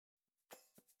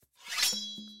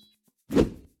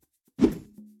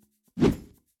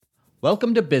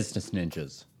Welcome to Business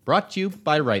Ninjas, brought to you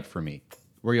by WriteForMe,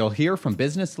 where you'll hear from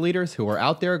business leaders who are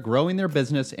out there growing their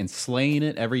business and slaying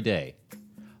it every day.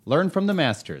 Learn from the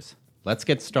masters. Let's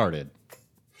get started.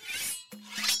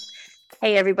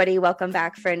 Hey, everybody. Welcome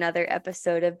back for another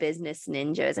episode of Business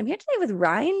Ninjas. I'm here today with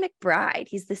Ryan McBride.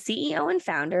 He's the CEO and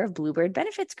founder of Bluebird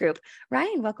Benefits Group.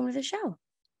 Ryan, welcome to the show.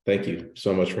 Thank you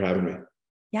so much for having me.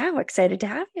 Yeah, we're excited to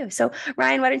have you. So,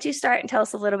 Ryan, why don't you start and tell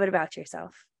us a little bit about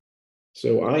yourself?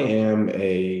 So I am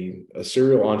a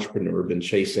serial entrepreneur, been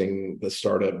chasing the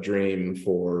startup dream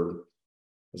for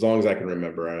as long as I can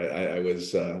remember. I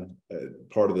was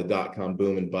part of the dot-com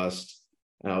boom and bust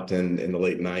out in the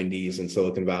late 90s in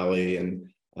Silicon Valley, and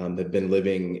have been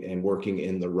living and working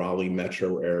in the Raleigh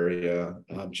metro area,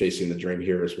 chasing the dream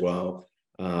here as well,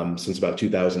 since about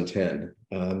 2010,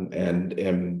 and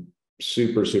am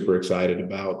super excited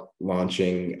about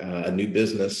launching a new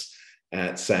business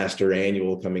at SaaStr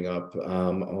Annual coming up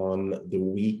on the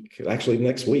week, actually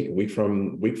next week, week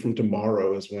from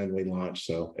tomorrow is when we launch.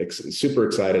 So super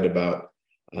excited about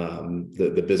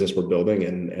the business we're building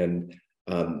and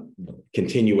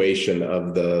continuation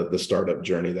of the startup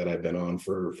journey that I've been on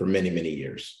for many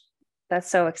years. That's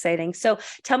so exciting. So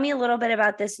tell me a little bit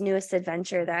about this newest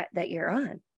adventure that you're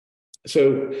on.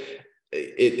 So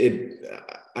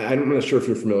I'm not sure if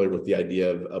you're familiar with the idea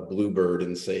of a Bluebird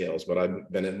in sales, but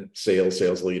I've been a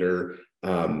sales leader,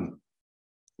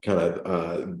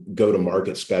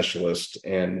 go-to-market specialist.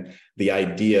 And the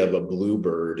idea of a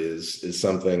Bluebird is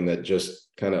something that just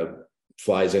kind of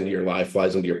flies into your life,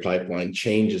 flies into your pipeline,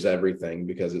 changes everything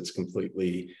because it's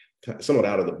completely somewhat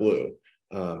out of the blue.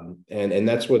 And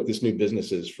that's what this new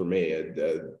business is for me.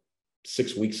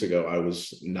 6 weeks ago, I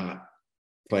was not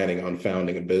planning on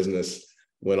founding a business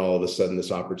when all of a sudden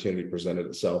this opportunity presented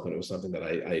itself, and it was something that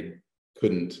I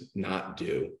couldn't not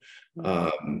do.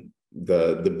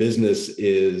 The business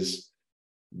is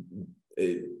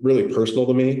really personal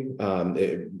to me.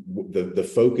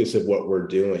 The focus of what we're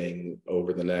doing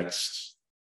over the next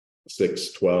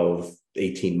 6, 12,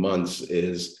 18 months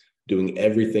is doing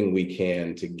everything we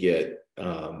can to get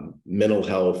mental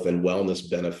health and wellness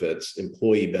benefits,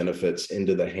 employee benefits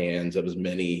into the hands of as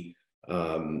many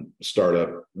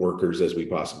startup workers as we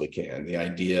possibly can. The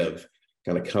idea of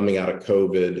kind of coming out of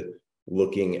COVID,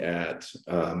 looking at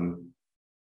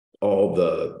all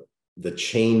the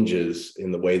changes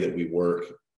in the way that we work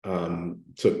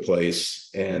took place,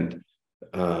 and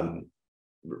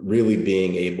really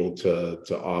being able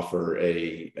to offer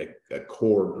a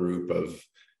core group of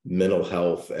mental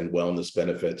health and wellness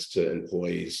benefits to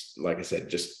employees, like I said,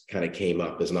 just kind of came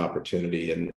up as an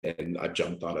opportunity, and I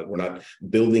jumped on it. We're not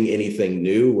building anything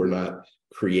new. We're not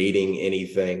creating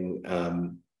anything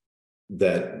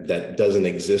that doesn't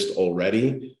exist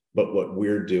already. But what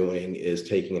we're doing is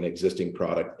taking an existing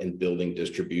product and building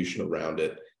distribution around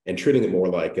it and treating it more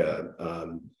like a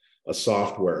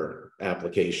software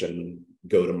application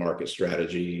go-to-market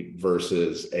strategy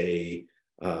versus an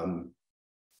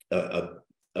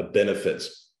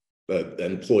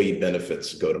employee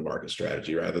benefits go-to-market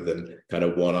strategy, rather than kind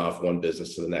of one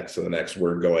business to the next.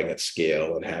 We're going at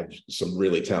scale and have some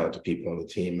really talented people on the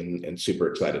team, and super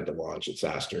excited to launch at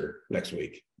SaaStr next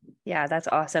week. Yeah, that's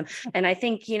awesome. And I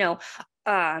think,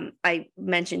 I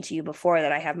mentioned to you before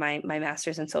that I have my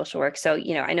master's in social work. So,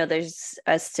 I know there's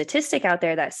a statistic out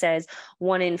there that says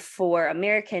 1 in 4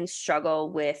 Americans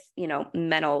struggle with,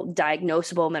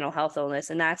 diagnosable mental health illness.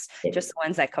 And that's just the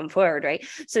ones that come forward, right?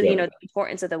 So, the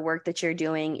importance of the work that you're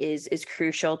doing is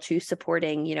crucial to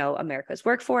supporting, America's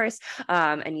workforce,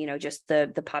 and, just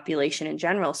the population in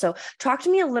general. So talk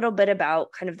to me a little bit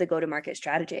about kind of the go-to-market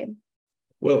strategy.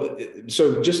 Well,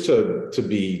 so just to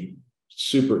be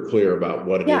super clear about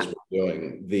what it is we're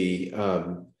doing, the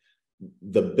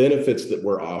benefits that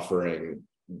we're offering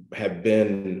have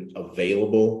been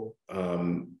available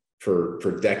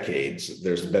for decades.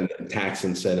 There's been tax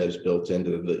incentives built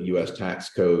into the U.S. tax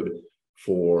code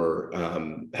for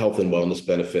health and wellness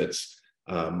benefits.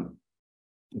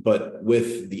 But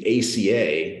with the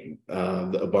ACA,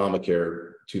 the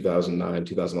Obamacare 2009,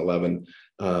 2011,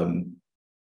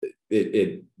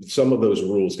 some of those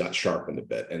rules got sharpened a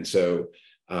bit. And so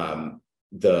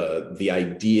the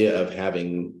idea of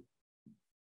having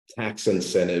tax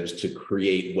incentives to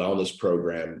create wellness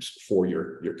programs for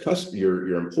your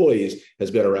employees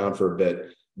has been around for a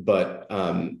bit, but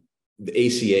the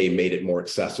ACA made it more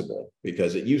accessible,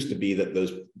 because it used to be that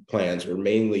those plans were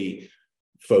mainly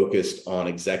focused on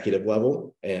executive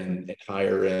level and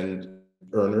higher end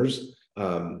earners.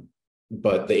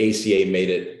 But the ACA made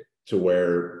it to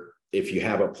where if you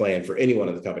have a plan for anyone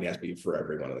in the company, it has to be for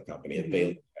everyone in the company,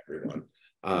 available to everyone.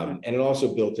 And it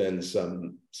also built in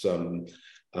some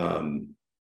um,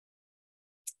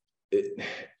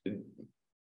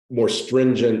 more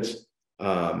stringent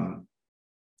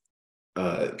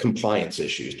compliance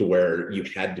issues, to where you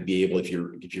had to be able, if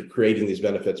you're creating these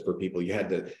benefits for people, you had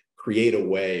to create a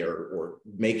way or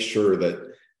make sure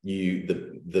that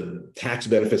the tax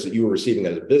benefits that you were receiving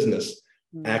as a business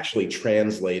actually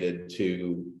translated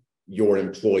to your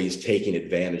employees taking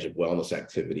advantage of wellness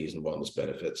activities and wellness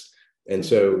benefits. And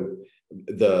so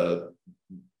the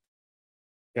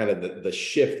kind of the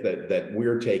shift that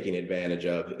we're taking advantage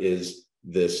of is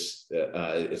this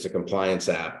it's a compliance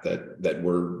app that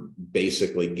we're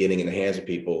basically getting in the hands of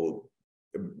people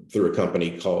through a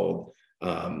company called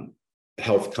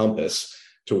Health Compass,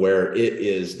 to where it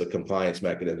is the compliance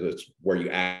mechanism. It's where you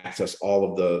access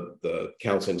all of the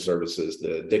counseling services,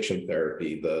 the addiction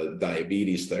therapy, the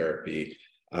diabetes therapy,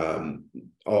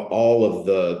 all of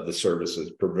the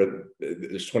services.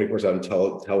 There's 24/7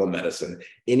 telemedicine.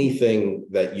 Anything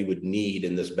that you would need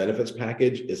in this benefits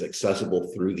package is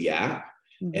accessible through the app,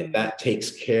 and that takes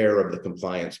care of the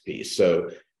compliance piece. So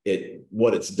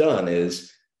what it's done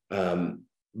is,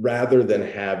 rather than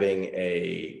having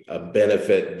a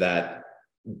benefit that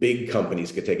big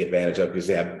companies could take advantage of, because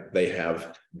they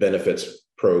have benefits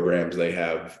programs, they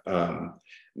have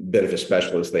benefit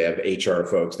specialists, they have HR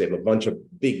folks, they have a bunch of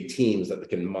big teams that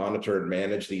can monitor and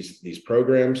manage these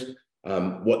programs.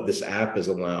 What this app is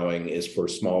allowing is for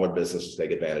smaller businesses to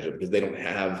take advantage of, because they don't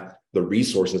have the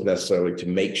resources necessarily to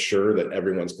make sure that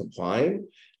everyone's complying.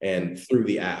 And through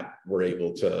the app, we're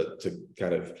able to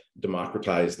kind of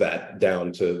democratize that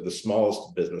down to the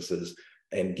smallest businesses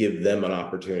and give them an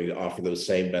opportunity to offer those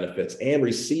same benefits and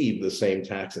receive the same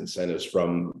tax incentives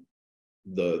from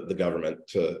the government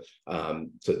to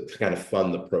kind of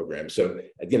fund the program. So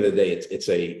at the end of the day, it's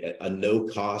a no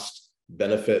cost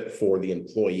benefit for the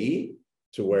employee,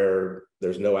 to where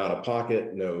there's no out of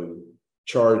pocket, no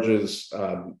charges,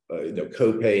 no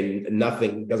copay,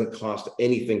 nothing, doesn't cost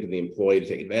anything to the employee to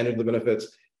take advantage of the benefits.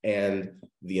 And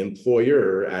the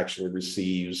employer actually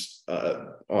receives,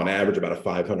 on average, about a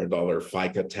 $500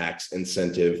 FICA tax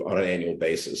incentive on an annual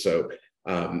basis. So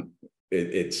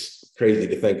it's crazy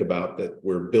to think about that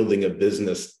we're building a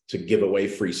business to give away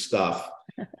free stuff,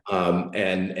 but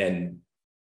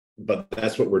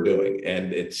that's what we're doing,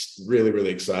 and it's really, really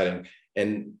exciting.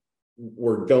 And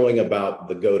we're going about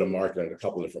the go-to-market in a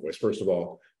couple of different ways. First of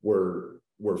all, we're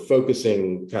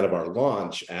focusing kind of our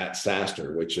launch at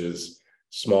SaaStr, which is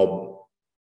small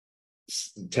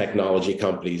technology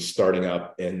companies starting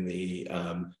up in the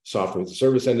software as a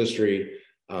service industry.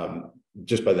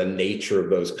 Just by the nature of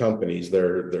those companies,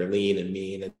 they're lean and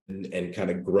mean and kind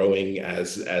of growing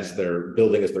as they're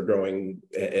building, as they're growing.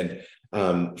 And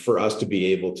for us to be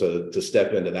able to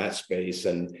step into that space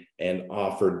and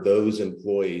offer those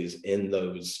employees in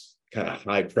those kind of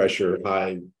high pressure,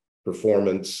 high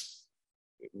performance,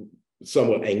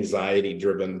 somewhat anxiety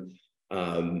driven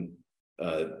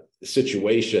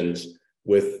situations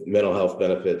with mental health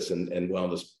benefits and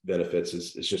wellness benefits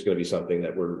is just going to be something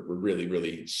that we're really,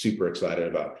 really super excited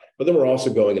about. But then we're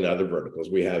also going in other verticals.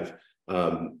 We have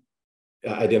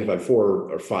identified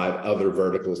 4 or 5 other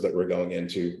verticals that we're going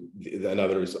into.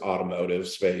 Another is automotive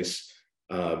space.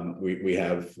 We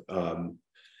have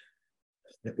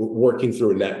working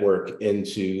through a network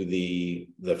into the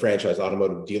franchise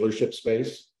automotive dealership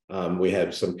space. We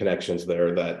have some connections there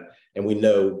and we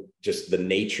know just the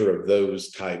nature of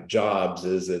those type jobs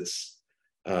is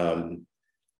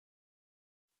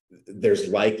there's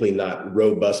likely not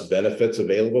robust benefits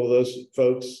available to those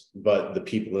folks, but the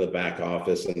people in the back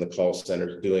office and the call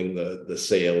centers doing the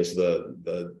sales,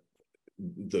 the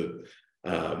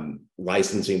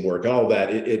licensing work, all that,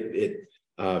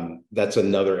 that's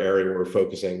another area where we're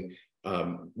focusing.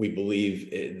 We believe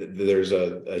there's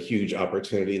a huge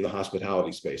opportunity in the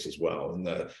hospitality space as well, and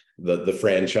the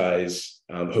franchise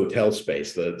hotel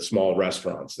space, the small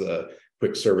restaurants, the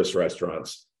quick service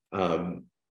restaurants.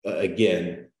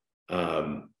 Again,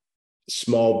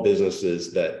 small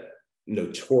businesses that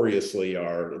notoriously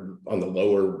are on the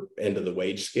lower end of the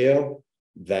wage scale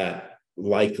that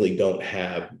likely don't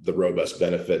have the robust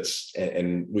benefits,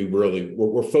 and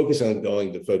we're focusing on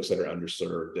going to folks that are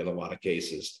underserved in a lot of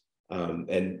cases.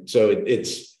 And so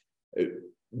it's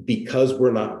because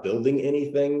we're not building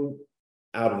anything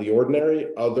out of the ordinary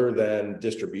other than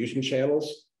distribution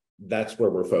channels. That's where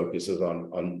we're focused, is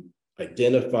on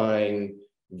identifying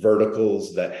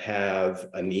verticals that have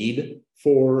a need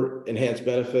for enhanced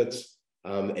benefits,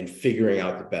 and figuring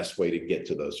out the best way to get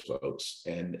to those folks.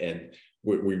 And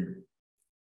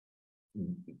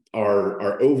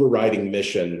our overriding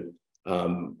mission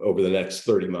over the next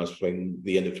 30 months, between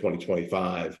the end of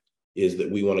 2025, is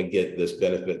that we want to get this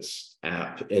benefits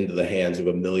app into the hands of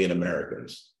 1 million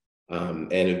Americans.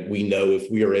 And we know if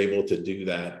we are able to do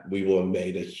that, we will have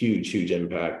made a huge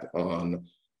impact on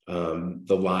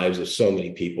the lives of so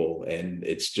many people. And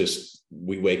it's just,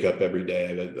 we wake up every day,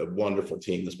 I have a wonderful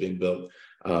team that's being built,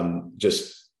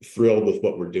 just thrilled with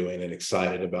what we're doing and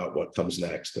excited about what comes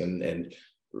next, and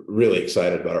really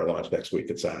excited about our launch next week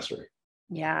at SaaStr.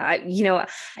 Yeah,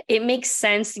 it makes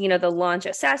sense, the launch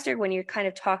at SaaStr, when you're kind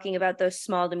of talking about those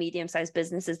small to medium-sized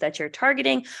businesses that you're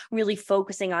targeting, really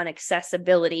focusing on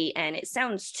accessibility. And it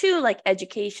sounds too like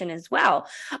education as well.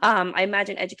 I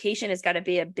imagine education has got to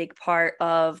be a big part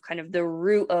of kind of the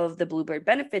root of the Bluebird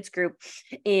Benefits Group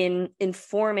in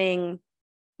informing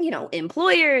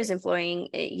employers,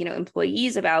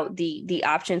 employees about the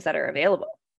options that are available.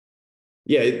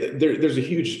 Yeah, there's a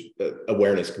huge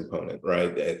awareness component,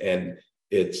 right? And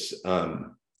it's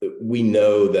we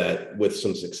know that with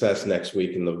some success next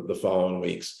week and the following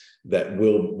weeks, that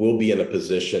we'll be in a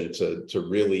position to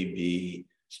really be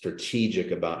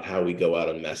strategic about how we go out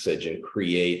and message and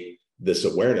create this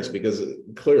awareness, because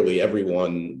clearly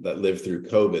everyone that lived through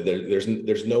COVID,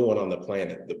 there's no one on the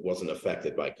planet that wasn't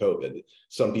affected by COVID.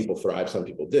 Some people thrived, some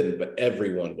people didn't, but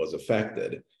everyone was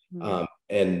affected. Mm-hmm.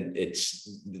 And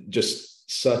it's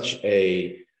just such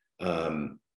a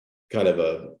kind of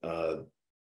a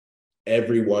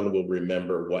everyone will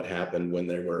remember what happened when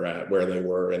they were at where they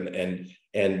were, and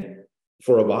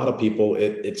for a lot of people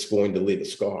it's going to leave a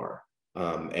scar.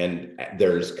 And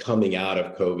there's, coming out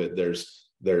of COVID,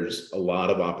 there's a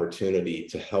lot of opportunity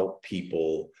to help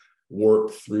people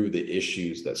work through the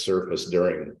issues that surfaced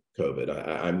during COVID.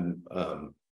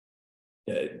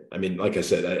 I mean, like I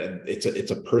said,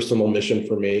 it's a personal mission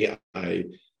for me. I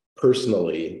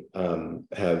personally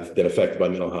have been affected by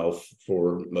mental health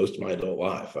for most of my adult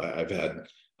life.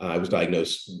 I was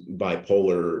diagnosed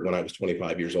bipolar when I was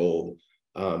 25 years old,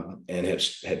 and have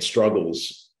had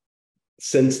struggles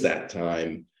since that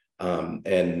time,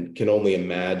 and can only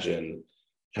imagine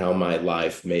how my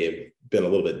life may have been a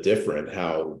little bit different,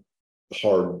 how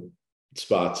hard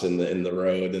spots in the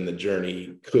road and the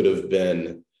journey could have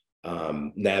been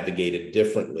navigated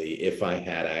differently if I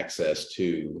had access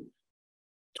to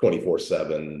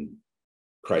 24/7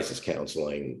 crisis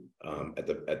counseling at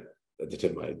the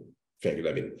tip of my finger.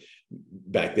 I mean,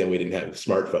 back then we didn't have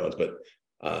smartphones, but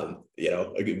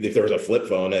if there was a flip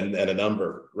phone and a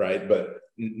number, right? But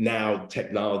now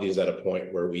technology is at a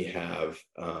point where we have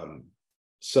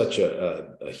such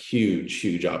a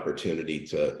huge opportunity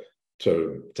to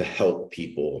help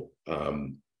people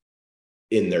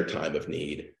in their time of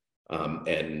need,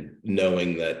 and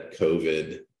knowing that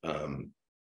COVID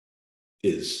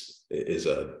is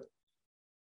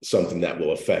something that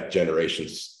will affect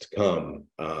generations to come.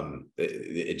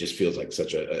 It just feels like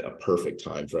such a perfect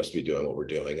time for us to be doing what we're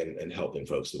doing and helping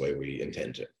folks the way we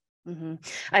intend to. Mm-hmm.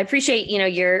 I appreciate,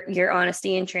 your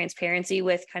honesty and transparency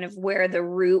with kind of where the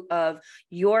root of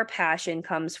your passion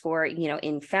comes for,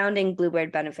 in founding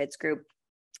Bluebird Benefits Group.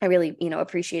 I really,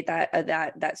 appreciate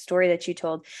that story that you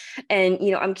told. And,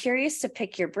 I'm curious to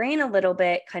pick your brain a little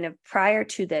bit kind of prior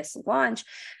to this launch,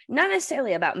 not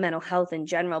necessarily about mental health in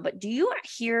general, but do you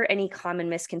hear any common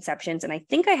misconceptions? And I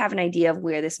think I have an idea of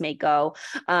where this may go.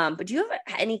 But do you have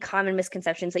any common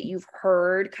misconceptions that you've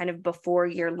heard kind of before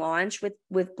your launch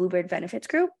with Bluebird Benefits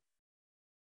Group?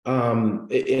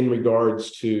 In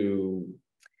regards to...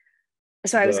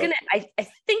 So I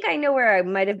think I know where I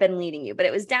might have been leading you, but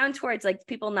it was down towards like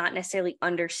people not necessarily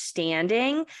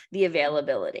understanding the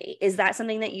availability. Is that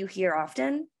something that you hear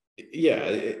often?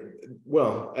 Yeah.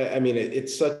 Well, I mean,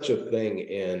 it's such a thing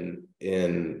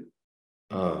in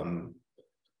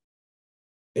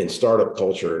startup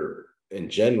culture in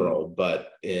general,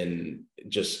 but in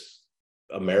just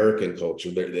American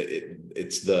culture,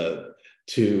 it's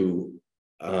to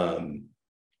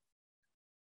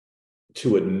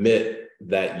admit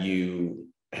that you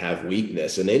have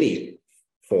weakness in any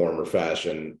form or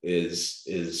fashion is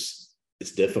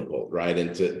difficult, right?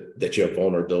 And that you have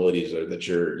vulnerabilities, or that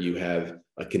you have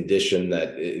a condition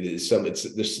that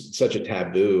there's such a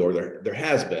taboo, or there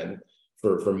has been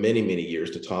for many years,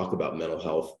 to talk about mental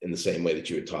health in the same way that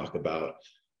you would talk about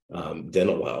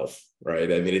dental health,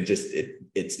 right? I mean,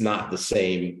 it's not the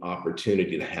same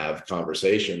opportunity to have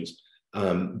conversations.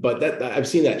 But that I've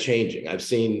seen that changing. I've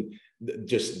seen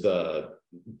just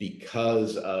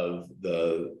because of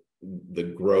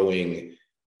the growing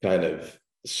kind of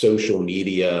social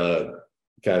media,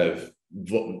 kind of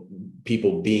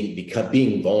people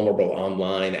being vulnerable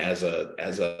online as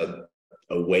a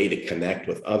way to connect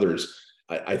with others.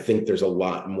 I think there's a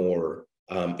lot more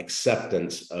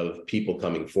acceptance of people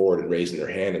coming forward and raising their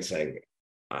hand and saying,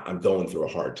 I'm going through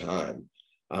a hard time.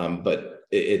 But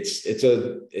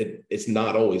it's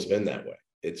not always been that way.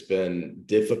 It's been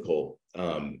difficult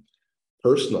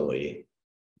personally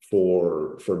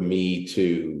for me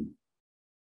to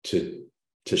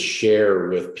share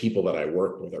with people that I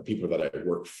work with or people that I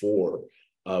work for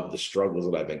of the struggles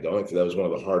that I've been going through. That was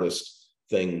one of the hardest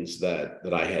things that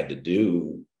I had to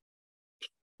do.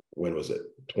 When was it?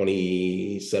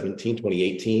 2017,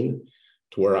 2018,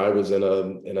 to where I was in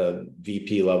a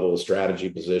VP level strategy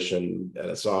position at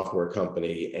a software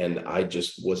company, and I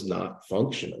just was not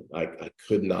functioning. I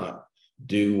could not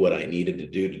do what I needed to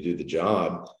do the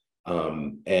job.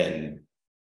 And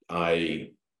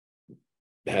I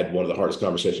had one of the hardest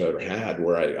conversations I ever had,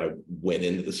 where I went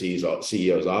into the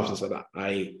CEO's office and said,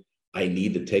 I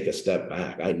need to take a step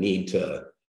back. I need to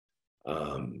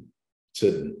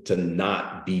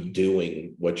not be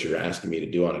doing what you're asking me to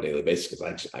do on a daily basis,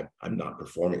 because I'm not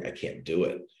performing. I can't do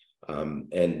it.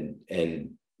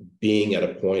 And being at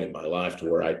a point in my life to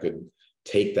where I could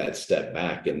take that step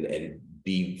back and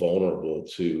be vulnerable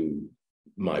to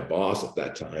my boss at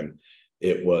that time,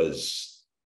 it was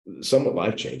somewhat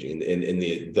life-changing. In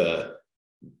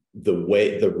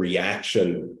the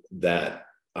reaction that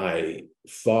I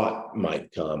thought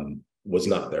might come was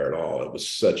not there at all. It was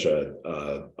such a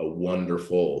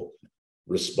wonderful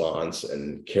response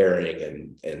and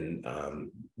caring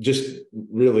and just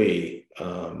really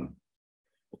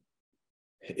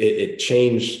it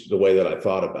changed the way that I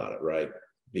thought about it, right?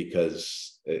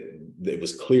 Because it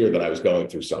was clear that I was going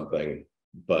through something,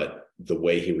 but the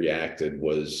way he reacted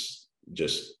was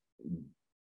just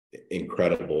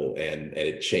incredible, and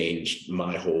it changed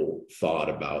my whole thought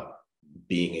about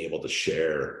being able to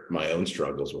share my own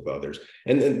struggles with others.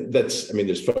 And then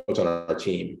there's folks on our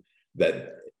team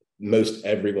that most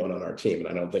everyone on our team, and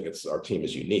I don't think our team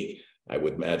is unique. I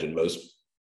would imagine most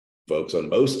folks on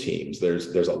most teams,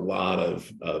 there's a lot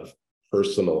of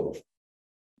personal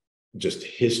just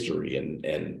history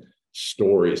and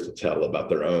stories to tell about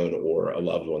their own or a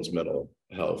loved one's mental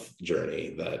health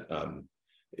journey that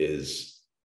is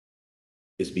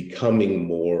becoming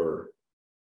more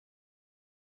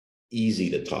easy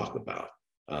to talk about.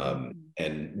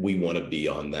 And we want to be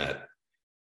on the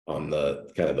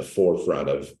kind of the forefront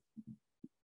of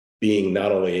being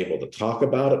not only able to talk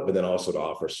about it, but then also to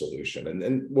offer solution.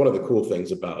 And one of the cool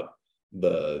things about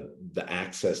the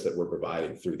access that we're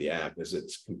providing through the app is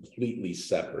it's completely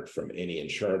separate from any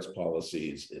insurance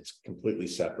policies. It's completely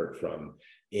separate from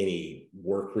any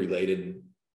work-related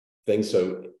things.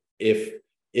 So if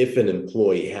an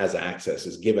employee has access,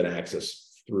 is given access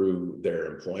through their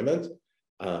employment,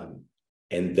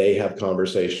 and they have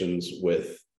conversations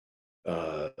with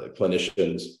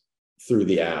clinicians through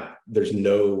the app, there's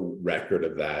no record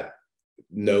of that.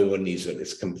 No one needs it.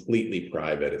 It's completely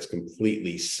private. It's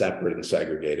completely separate and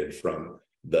segregated from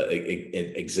the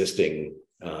existing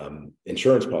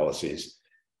insurance policies,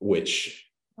 which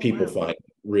people find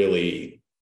really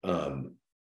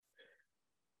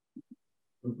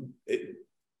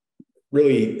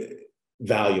really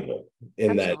valuable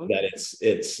in that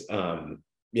it's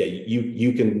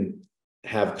you can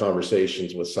have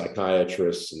conversations with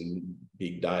psychiatrists and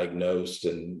be diagnosed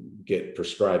and get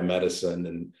prescribed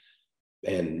medicine,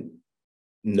 and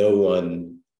no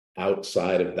one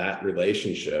outside of that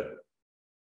relationship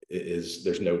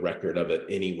there's no record of it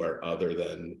anywhere other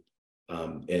than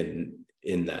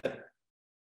in that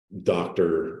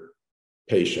doctor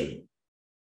patient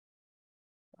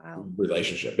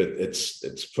relationship.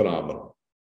 It's phenomenal.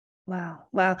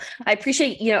 Wow. I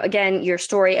appreciate, again, your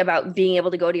story about being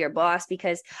able to go to your boss,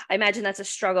 because I imagine that's a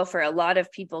struggle for a lot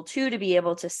of people too, to be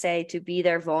able to be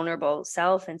their vulnerable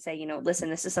self and say, listen,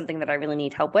 this is something that I really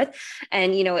need help with.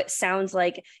 And, it sounds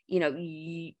like,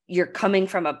 you're coming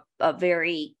from a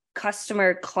very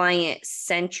customer client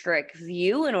centric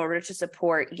view in order to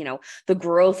support, the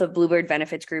growth of Bluebird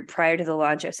Benefits Group prior to the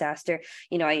launch of SaaStr.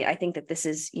 I think that this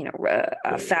is,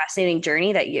 a fascinating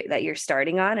journey that you're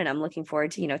starting on, and I'm looking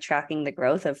forward to, tracking the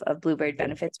growth of Bluebird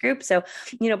Benefits Group. So,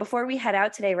 before we head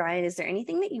out today, Ryan, is there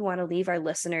anything that you want to leave our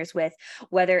listeners with,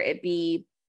 whether it be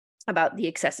about the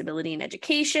accessibility and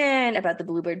education, about the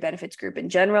Bluebird Benefits Group in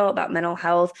general, about mental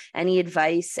health, any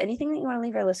advice, anything that you want to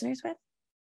leave our listeners with?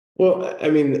 Well, I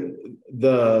mean,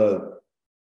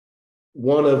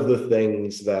 one of the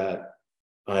things that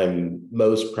I'm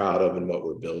most proud of in what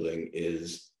we're building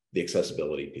is the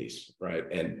accessibility piece, right?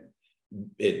 And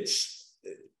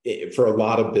for a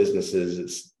lot of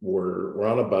businesses, we're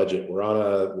on a budget,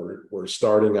 we're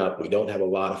starting up, we don't have a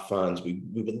lot of funds. We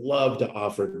would love to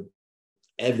offer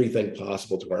everything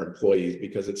possible to our employees,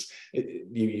 because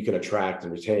you can attract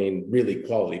and retain really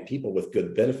quality people with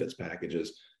good benefits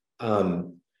packages.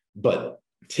 But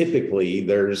typically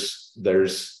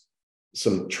there's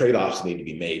some trade-offs that need to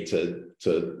be made to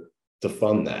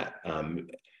fund that.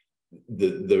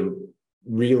 The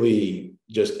really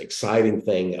just exciting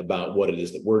thing about what it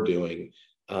is that we're doing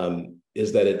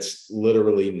is that it's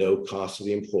literally no cost to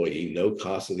the employee, no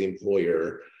cost to the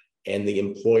employer, and the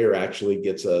employer actually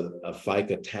gets a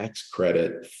FICA tax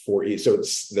credit for you. So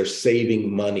they're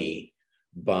saving money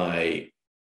by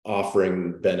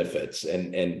offering benefits,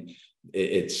 and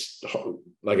it's,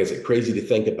 like I said, crazy to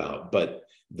think about, but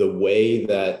the way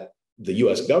that the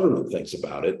US government thinks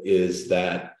about it is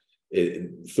that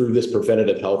through this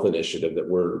preventative health initiative that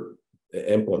we're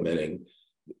implementing,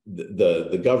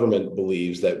 the government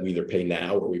believes that we either pay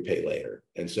now or we pay later.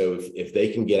 And so if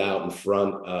they can get out in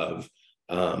front of,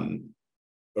 or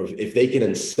if they can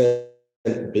incent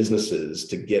businesses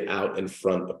to get out in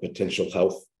front of potential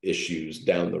health issues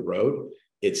down the road,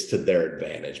 it's to their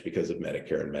advantage because of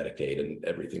Medicare and Medicaid and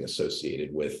everything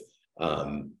associated with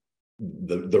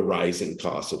the rising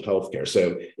costs of healthcare.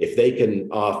 So if they can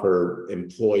offer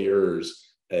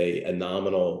employers a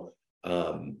nominal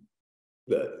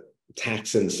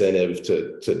tax incentive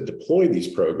to deploy these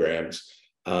programs,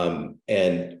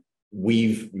 and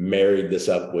we've married this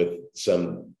up with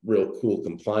some real cool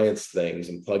compliance things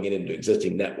and plugging into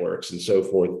existing networks and so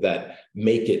forth that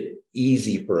make it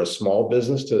easy for a small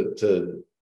business to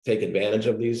take advantage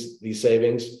of these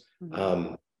savings.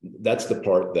 That's the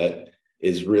part that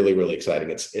is really, really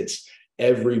exciting. It's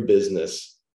every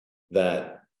business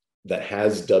that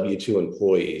has W-2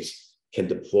 employees can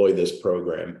deploy this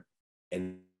program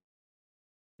and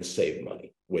save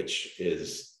money, which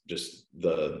is just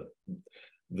the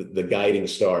guiding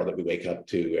star that we wake up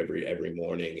to every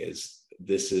morning. Is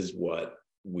this is what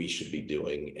we should be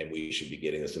doing, and we should be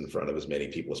getting this in front of as many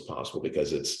people as possible,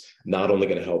 because it's not only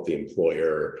going to help the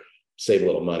employer save a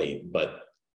little money, but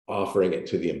offering it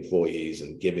to the employees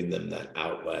and giving them that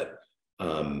outlet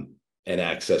and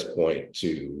access point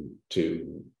to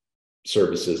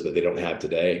services that they don't have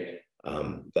today.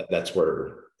 That's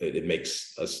where it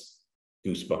makes us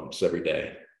goosebumps every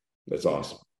day. That's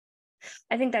awesome.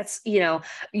 I think that's, you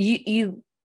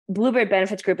Bluebird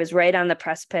Benefits Group is right on the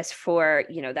precipice for,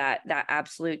 that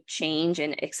absolute change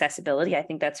and accessibility. I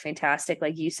think that's fantastic.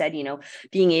 Like you said,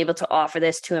 being able to offer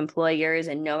this to employers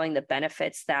and knowing the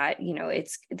benefits that,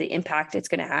 it's the impact it's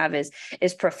going to have is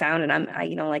profound.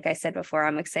 And like I said before,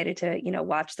 I'm excited to,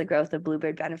 watch the growth of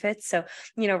Bluebird Benefits. So,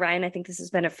 Ryan, I think this has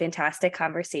been a fantastic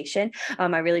conversation.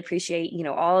 I really appreciate,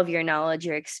 all of your knowledge,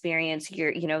 your experience,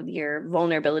 your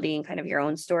vulnerability and kind of your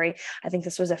own story. I think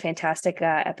this was a fantastic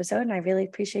episode, and I really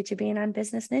appreciate you being on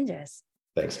Business Ninjas.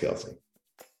 Thanks, Kelsey.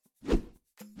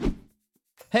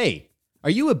 Hey, are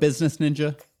you a business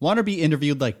ninja? Want to be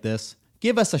interviewed like this?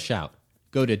 Give us a shout.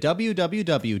 Go to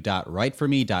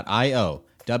www.writeforme.io,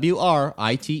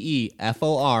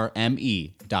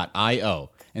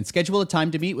 WriteForme.io, and schedule a time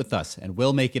to meet with us, and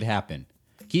we'll make it happen.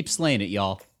 Keep slaying it,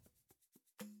 y'all.